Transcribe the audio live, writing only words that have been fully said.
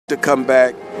to come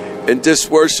back and just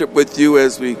worship with you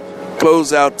as we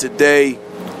close out today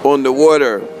on the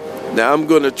water. Now, I'm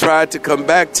going to try to come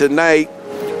back tonight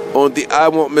on the I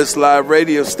Won't Miss Live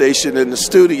radio station in the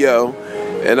studio,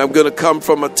 and I'm going to come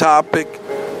from a topic.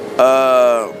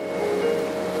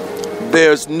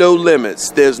 There's no limits.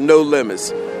 There's no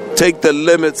limits. Take the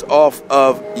limits off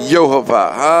of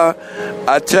Jehovah, huh?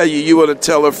 I tell you, you want to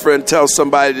tell a friend, tell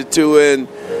somebody to tune in.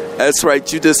 That's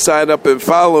right. You just sign up and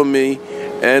follow me,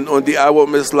 and on the I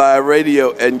Won't Miss Live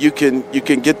radio, and you can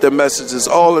get the messages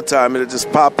all the time. It'll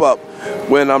just pop up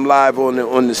when I'm live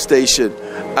on the station.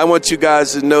 I want you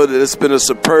guys to know that it's been a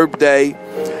superb day,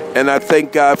 and I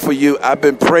thank God for you. I've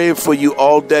been praying for you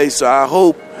all day, so I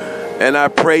hope and I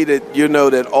pray that you know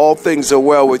that all things are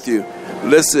well with you.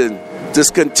 Listen,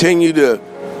 just continue to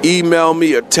email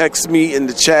me or text me in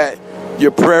the chat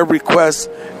your prayer requests,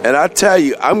 and I tell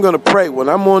you, I'm going to pray when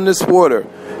I'm on this water.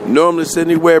 Normally it's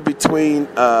anywhere between 8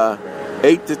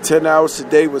 to 10 hours.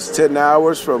 Today was 10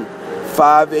 hours from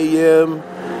 5 a.m.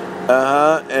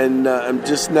 And I'm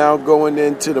just now going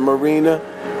into the marina,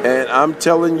 and I'm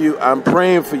telling you, I'm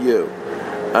praying for you.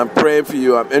 I'm praying for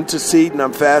you. I'm interceding,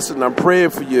 I'm fasting, I'm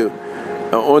praying for you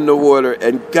on the water,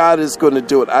 and God is going to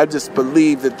do it. I just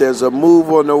believe that there's a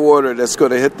move on the water that's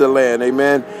going to hit the land,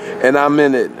 amen, and I'm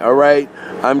in it, all right?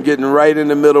 I'm getting right in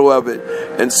the middle of it.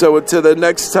 And so until the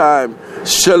next time,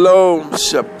 shalom,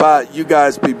 Shabbat, you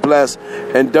guys be blessed,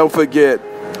 and don't forget,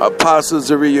 Apostle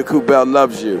Yacob-El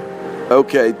loves you.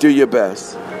 Okay, do your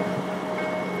best.